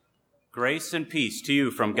Grace and peace to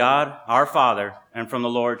you from God, our Father, and from the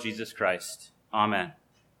Lord Jesus Christ. Amen.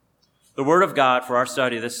 The word of God for our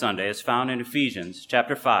study this Sunday is found in Ephesians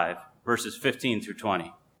chapter 5, verses 15 through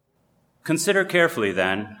 20. Consider carefully,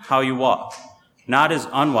 then, how you walk, not as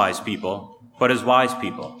unwise people, but as wise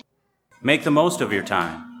people. Make the most of your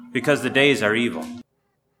time, because the days are evil.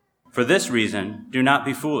 For this reason, do not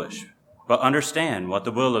be foolish, but understand what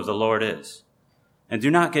the will of the Lord is. And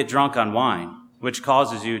do not get drunk on wine, which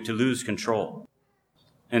causes you to lose control.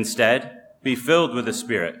 Instead, be filled with the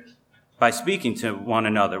Spirit, by speaking to one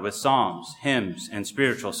another with psalms, hymns, and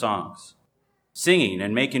spiritual songs, singing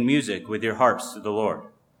and making music with your hearts to the Lord,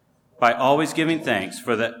 by always giving thanks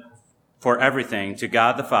for everything to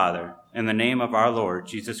God the Father in the name of our Lord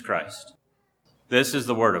Jesus Christ. This is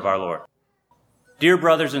the word of our Lord. Dear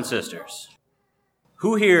brothers and sisters,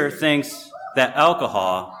 who here thinks that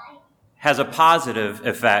alcohol has a positive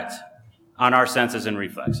effect on our senses and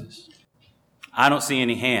reflexes? I don't see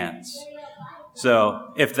any hands.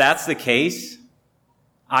 So if that's the case,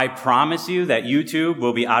 I promise you that YouTube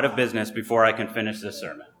will be out of business before I can finish this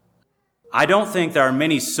sermon. I don't think there are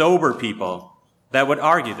many sober people that would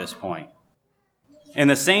argue this point. In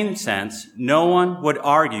the same sense, no one would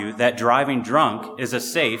argue that driving drunk is a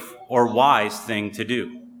safe or wise thing to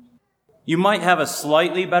do. You might have a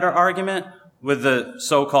slightly better argument with the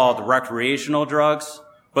so-called recreational drugs,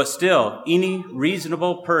 but still, any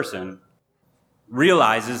reasonable person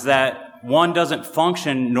realizes that one doesn't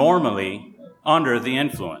function normally under the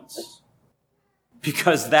influence.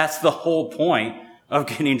 Because that's the whole point of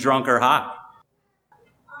getting drunk or high.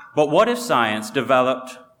 But what if science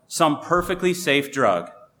developed some perfectly safe drug,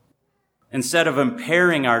 instead of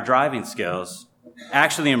impairing our driving skills,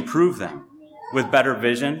 actually improve them with better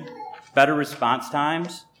vision, better response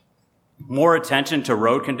times, more attention to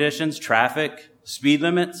road conditions, traffic, speed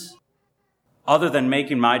limits, other than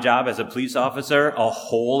making my job as a police officer a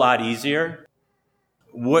whole lot easier?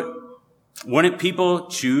 Wouldn't people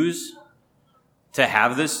choose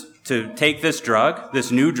to take this drug,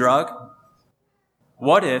 this new drug?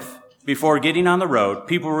 What if, before getting on the road,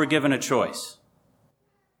 people were given a choice?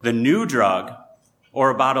 The new drug or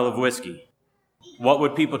a bottle of whiskey? What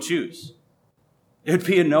would people choose? It would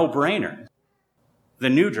be a no-brainer. The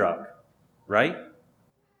new drug, right?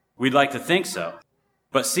 We'd like to think so.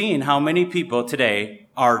 But seeing how many people today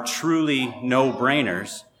are truly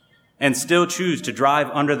no-brainers and still choose to drive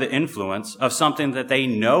under the influence of something that they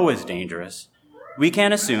know is dangerous, we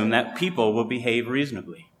can assume that people will behave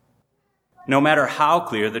reasonably, no matter how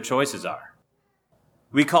clear the choices are.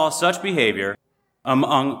 We call such behavior,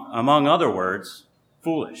 among other words,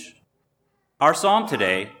 foolish. Our psalm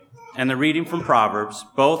today and the reading from Proverbs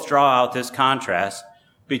both draw out this contrast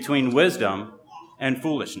between wisdom and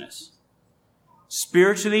foolishness.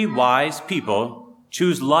 Spiritually wise people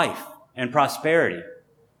choose life and prosperity.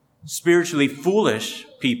 Spiritually foolish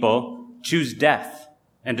people choose death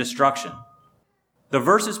and destruction. The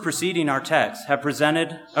verses preceding our text have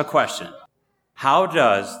presented a question. How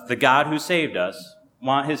does the God who saved us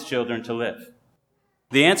want his children to live?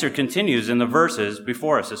 The answer continues in the verses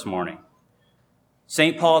before us this morning.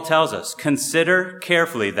 St. Paul tells us, consider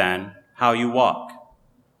carefully then how you walk.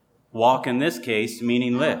 Walk in this case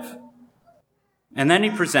meaning live. And then he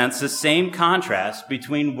presents the same contrast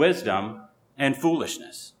between wisdom and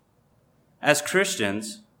foolishness. As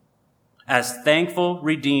Christians, as thankful,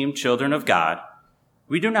 redeemed children of God,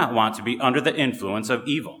 we do not want to be under the influence of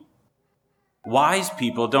evil. Wise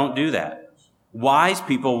people don't do that. Wise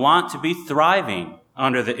people want to be thriving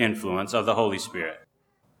under the influence of the Holy Spirit.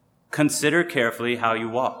 Consider carefully how you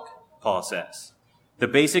walk, Paul says. The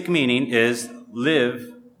basic meaning is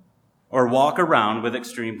live or walk around with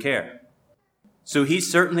extreme care. So he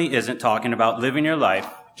certainly isn't talking about living your life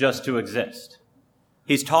just to exist.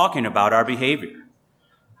 He's talking about our behavior,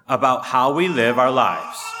 about how we live our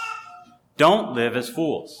lives. Don't live as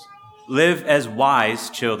fools. Live as wise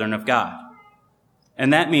children of God.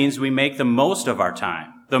 And that means we make the most of our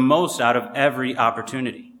time, the most out of every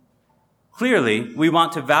opportunity. Clearly, we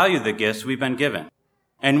want to value the gifts we've been given,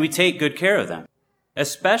 and we take good care of them,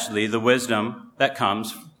 especially the wisdom that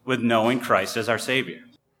comes with knowing Christ as our Savior.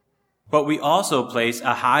 But we also place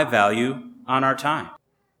a high value on our time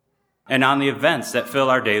and on the events that fill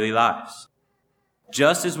our daily lives.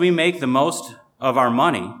 Just as we make the most of our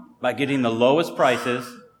money by getting the lowest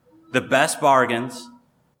prices, the best bargains,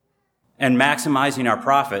 and maximizing our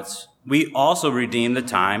profits, we also redeem the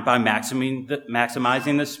time by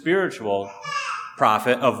maximizing the spiritual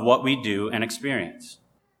profit of what we do and experience.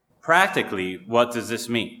 Practically, what does this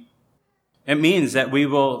mean? It means that we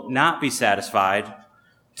will not be satisfied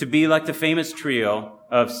to be like the famous trio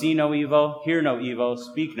of see no evil, hear no evil,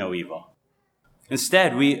 speak no evil.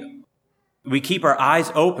 Instead, we keep our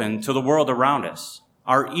eyes open to the world around us,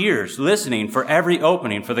 our ears listening for every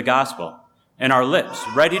opening for the gospel, and our lips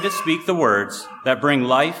ready to speak the words that bring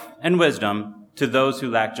life and wisdom to those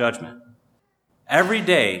who lack judgment. Every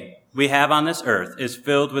day we have on this earth is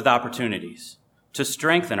filled with opportunities to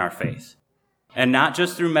strengthen our faith, and not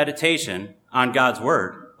just through meditation on God's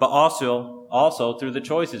word, but also through the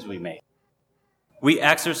choices we make. We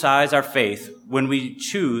exercise our faith when we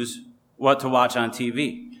choose what to watch on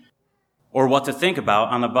TV or what to think about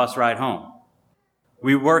on the bus ride home.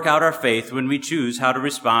 We work out our faith when we choose how to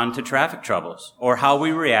respond to traffic troubles or how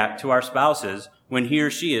we react to our spouses when he or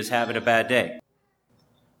she is having a bad day.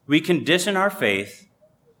 We condition our faith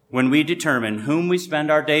when we determine whom we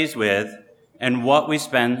spend our days with and what we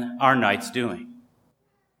spend our nights doing.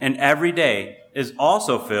 And every day is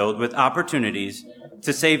also filled with opportunities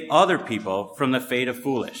to save other people from the fate of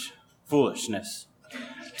foolishness,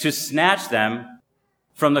 to snatch them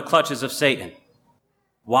from the clutches of Satan.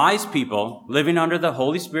 Wise people living under the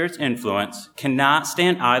Holy Spirit's influence cannot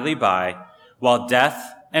stand idly by while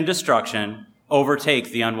death and destruction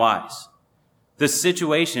overtake the unwise. The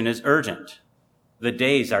situation is urgent. The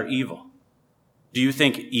days are evil. Do you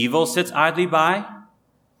think evil sits idly by?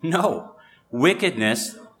 No.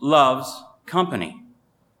 Wickedness loves company.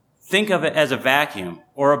 Think of it as a vacuum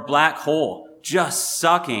or a black hole just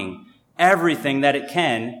sucking everything that it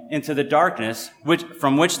can into the darkness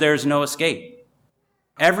from which there is no escape.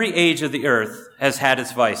 Every age of the earth has had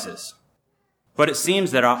its vices, but it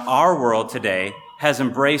seems that our world today has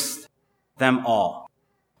embraced them all.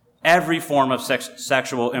 Every form of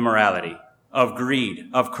sexual immorality, of greed,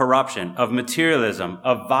 of corruption, of materialism,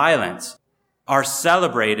 of violence are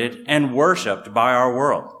celebrated and worshiped by our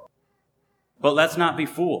world. But let's not be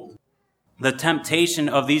fooled. The temptation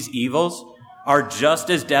of these evils are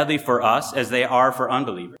just as deadly for us as they are for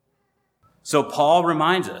unbelievers. So Paul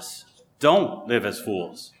reminds us, don't live as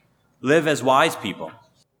fools. Live as wise people.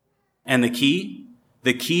 And the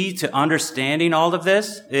key to understanding all of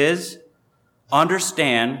this is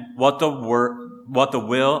understand what the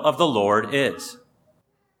will of the Lord is.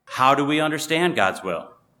 How do we understand God's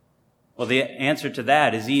will? Well, the answer to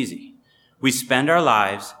that is easy. We spend our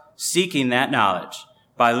lives seeking that knowledge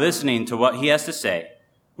by listening to what he has to say,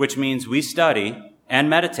 which means we study and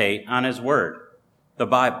meditate on his word, the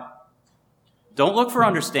Bible. Don't look for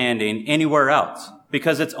understanding anywhere else,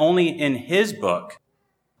 because it's only in his book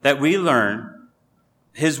that we learn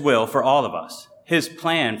his will for all of us, his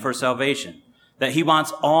plan for salvation, that he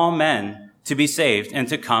wants all men to be saved and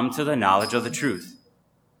to come to the knowledge of the truth.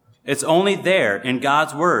 It's only there in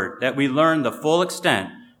God's word that we learn the full extent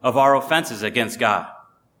of our offenses against God.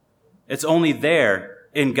 It's only there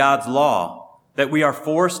in God's law that we are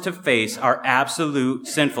forced to face our absolute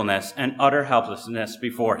sinfulness and utter helplessness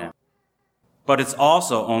before him. But it's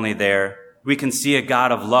also only there we can see a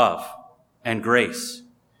God of love and grace,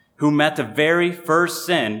 who met the very first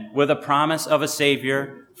sin with a promise of a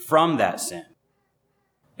Savior from that sin.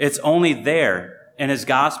 It's only there in his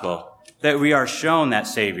gospel that we are shown that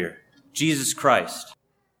Savior, Jesus Christ,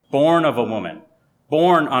 born of a woman,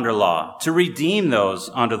 born under law, to redeem those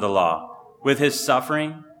under the law with his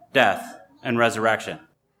suffering, death, and resurrection.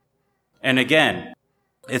 And again,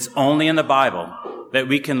 it's only in the Bible that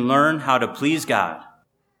we can learn how to please God,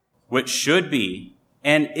 which should be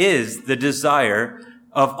and is the desire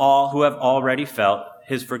of all who have already felt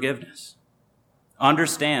his forgiveness.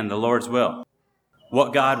 Understand the Lord's will.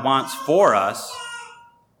 What God wants for us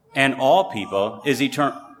and all people is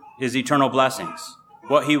eternal blessings.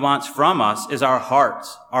 What he wants from us is our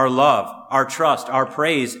hearts, our love, our trust, our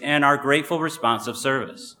praise, and our grateful responsive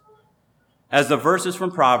service. As the verses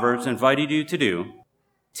from Proverbs invited you to do,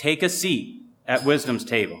 take a seat at wisdom's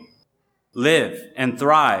table. Live and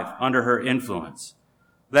thrive under her influence.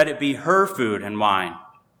 Let it be her food and wine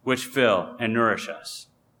which fill and nourish us.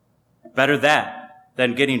 Better that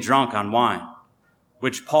than getting drunk on wine,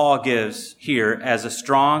 which Paul gives here as a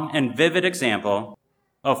strong and vivid example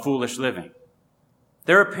of foolish living.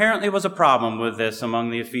 There apparently was a problem with this among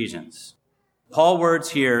the Ephesians. Paul's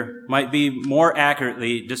words here might be more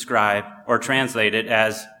accurately described or translated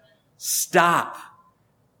as, stop.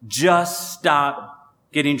 Just stop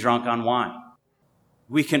getting drunk on wine.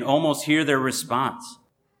 We can almost hear their response.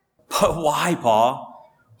 But why,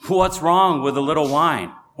 Paul? What's wrong with a little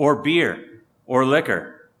wine or beer or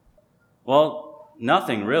liquor? Well,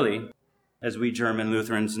 nothing really, as we German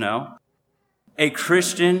Lutherans know. A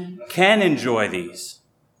Christian can enjoy these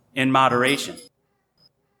in moderation.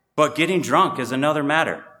 But getting drunk is another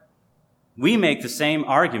matter. We make the same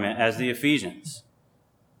argument as the Ephesians.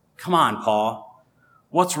 Come on, Paul.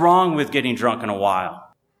 What's wrong with getting drunk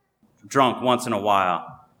once in a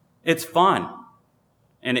while? It's fun,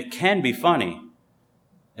 and it can be funny,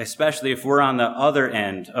 especially if we're on the other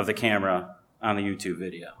end of the camera on the YouTube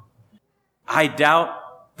video. I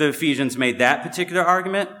doubt the Ephesians made that particular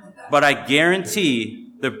argument, but I guarantee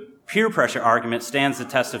the peer pressure argument stands the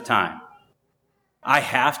test of time. I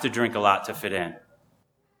have to drink a lot to fit in.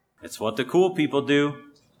 It's what the cool people do.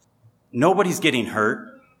 Nobody's getting hurt.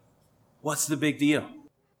 What's the big deal?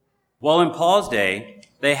 Well, in Paul's day,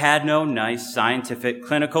 they had no nice scientific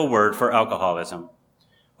clinical word for alcoholism.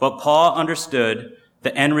 But Paul understood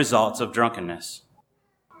the end results of drunkenness.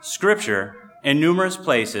 Scripture, in numerous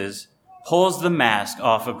places, pulls the mask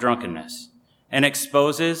off of drunkenness and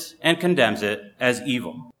exposes and condemns it as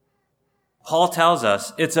evil. Paul tells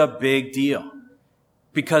us it's a big deal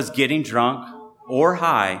because getting drunk or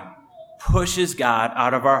high pushes God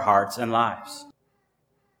out of our hearts and lives.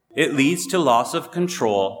 It leads to loss of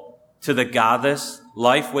control, to the godless,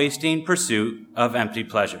 life-wasting pursuit of empty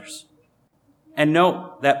pleasures. And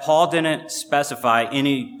note that Paul didn't specify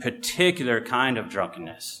any particular kind of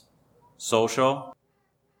drunkenness. Social,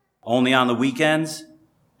 only on the weekends,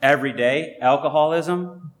 everyday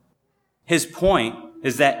alcoholism. His point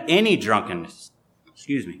is that any drunkenness,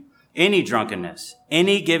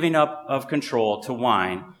 any giving up of control to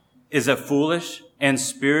wine is a foolish and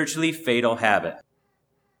spiritually fatal habit.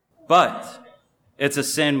 But it's a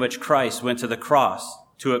sin which Christ went to the cross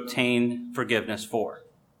to obtain forgiveness for.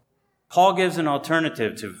 Paul gives an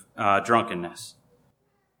alternative to drunkenness,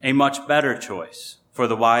 a much better choice for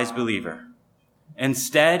the wise believer.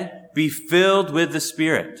 Instead, be filled with the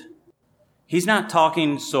Spirit. He's not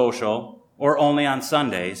talking social or only on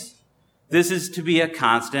Sundays. This is to be a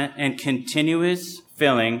constant and continuous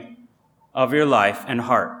filling of your life and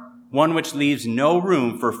heart, one which leaves no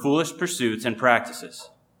room for foolish pursuits and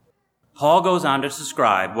practices. Paul goes on to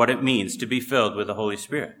describe what it means to be filled with the Holy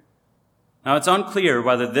Spirit. Now, it's unclear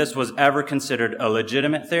whether this was ever considered a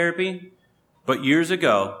legitimate therapy, but years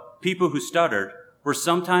ago, people who stuttered were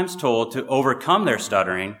sometimes told to overcome their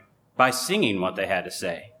stuttering by singing what they had to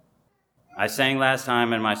say. I sang last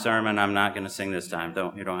time in my sermon. I'm not going to sing this time.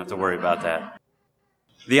 You don't have to worry about that.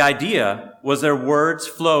 The idea was their words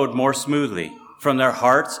flowed more smoothly from their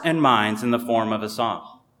hearts and minds in the form of a song.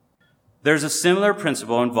 There's a similar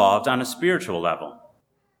principle involved on a spiritual level.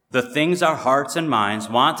 The things our hearts and minds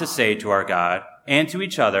want to say to our God and to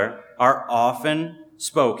each other are often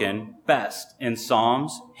spoken best in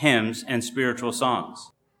psalms, hymns, and spiritual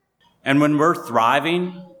songs. And when we're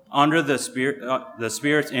thriving under the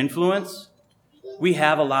Spirit's influence, we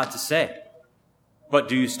have a lot to say. But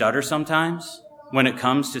do you stutter sometimes when it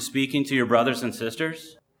comes to speaking to your brothers and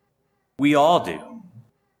sisters? We all do.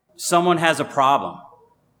 Someone has a problem,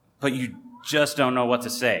 but you just don't know what to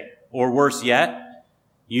say. Or worse yet,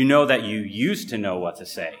 you know that you used to know what to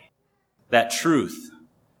say. That truth,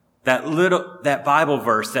 that Bible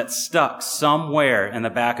verse that's stuck somewhere in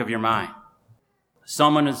the back of your mind.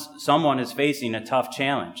 Someone is facing a tough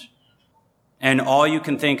challenge, and all you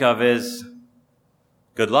can think of is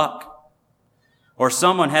good luck. Or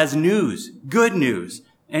someone has news, good news,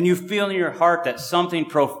 and you feel in your heart that something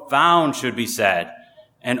profound should be said,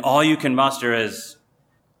 and all you can muster is,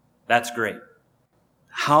 that's great.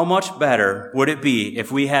 How much better would it be if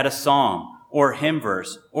we had a psalm or hymn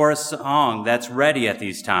verse or a song that's ready at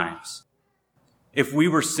these times? If we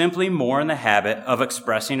were simply more in the habit of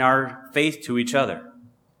expressing our faith to each other.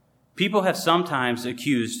 People have sometimes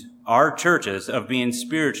accused our churches of being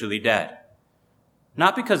spiritually dead.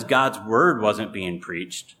 Not because God's word wasn't being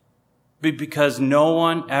preached, but because no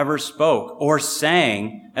one ever spoke or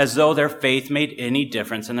sang as though their faith made any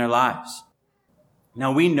difference in their lives.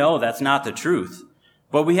 Now, we know that's not the truth,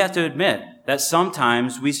 but we have to admit that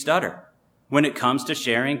sometimes we stutter when it comes to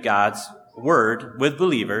sharing God's word with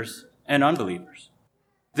believers and unbelievers.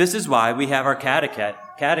 This is why we have our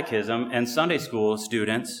catechism and Sunday school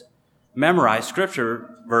students memorize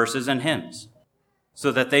scripture verses and hymns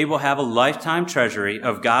so that they will have a lifetime treasury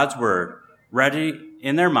of God's word ready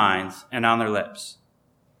in their minds and on their lips.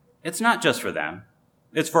 It's not just for them.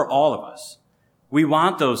 It's for all of us. We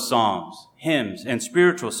want those psalms, hymns, and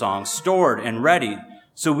spiritual songs stored and ready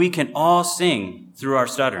so we can all sing through our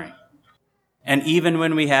stuttering. And even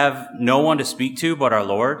when we have no one to speak to but our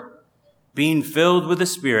Lord, being filled with the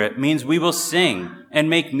Spirit means we will sing and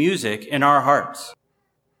make music in our hearts.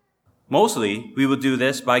 Mostly, we will do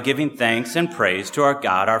this by giving thanks and praise to our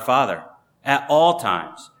God, our Father, at all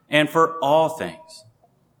times and for all things.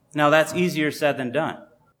 Now, that's easier said than done.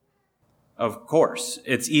 Of course,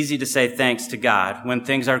 it's easy to say thanks to God when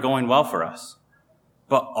things are going well for us.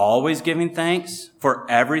 But always giving thanks for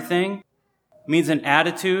everything means an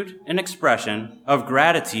attitude and expression of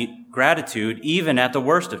gratitude even at the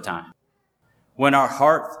worst of time. When our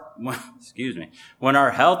health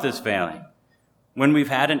is failing, when we've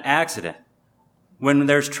had an accident, when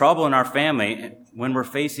there's trouble in our family, when we're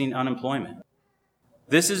facing unemployment.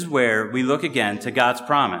 This is where we look again to God's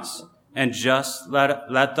promise and just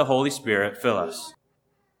let the Holy Spirit fill us.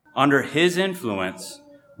 Under his influence,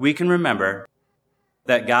 we can remember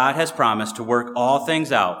that God has promised to work all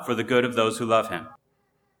things out for the good of those who love him.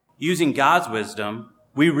 Using God's wisdom,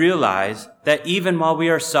 we realize that even while we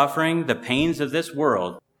are suffering the pains of this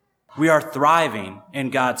world, we are thriving in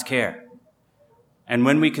God's care. And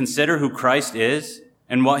when we consider who Christ is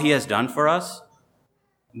and what he has done for us,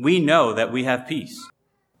 we know that we have peace.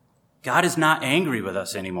 God is not angry with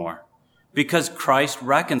us anymore because Christ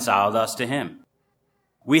reconciled us to him.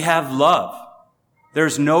 We have love.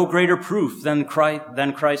 There's no greater proof than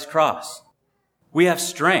Christ's cross. We have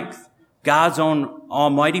strength. God's own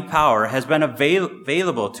almighty power has been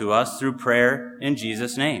available to us through prayer in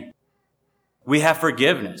Jesus' name. We have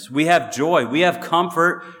forgiveness. We have joy. We have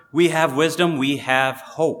comfort. We have wisdom. We have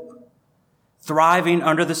hope. Thriving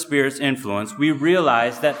under the Spirit's influence, we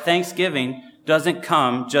realize that Thanksgiving doesn't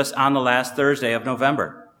come just on the last Thursday of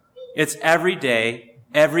November. It's every day,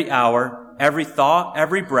 every hour, every thought,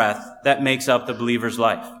 every breath that makes up the believer's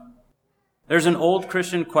life. There's an old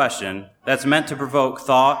Christian question that's meant to provoke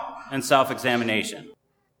thought and self-examination.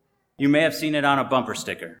 You may have seen it on a bumper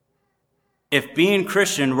sticker. If being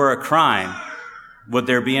Christian were a crime, would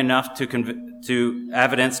there be enough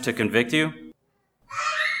evidence to convict you?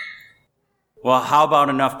 Well, how about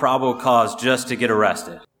enough probable cause just to get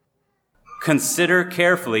arrested? Consider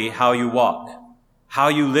carefully how you walk, how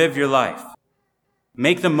you live your life.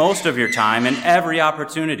 Make the most of your time and every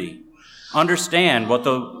opportunity. Understand what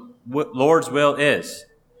the Lord's will is.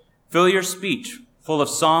 Fill your speech full of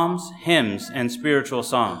psalms, hymns, and spiritual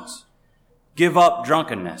songs. Give up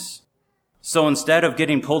drunkenness. So instead of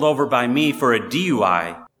getting pulled over by me for a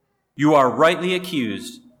DUI, you are rightly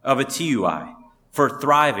accused of a TUI for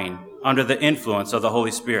thriving under the influence of the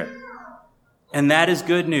Holy Spirit. And that is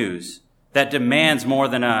good news that demands more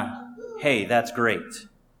than a, hey, that's great.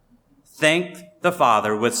 Thank the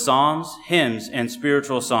Father with psalms, hymns, and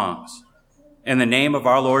spiritual songs. In the name of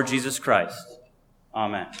our Lord Jesus Christ.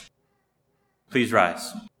 Amen. Please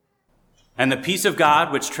rise. And the peace of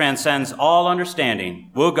God, which transcends all understanding,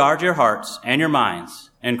 will guard your hearts and your minds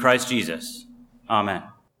in Christ Jesus. Amen.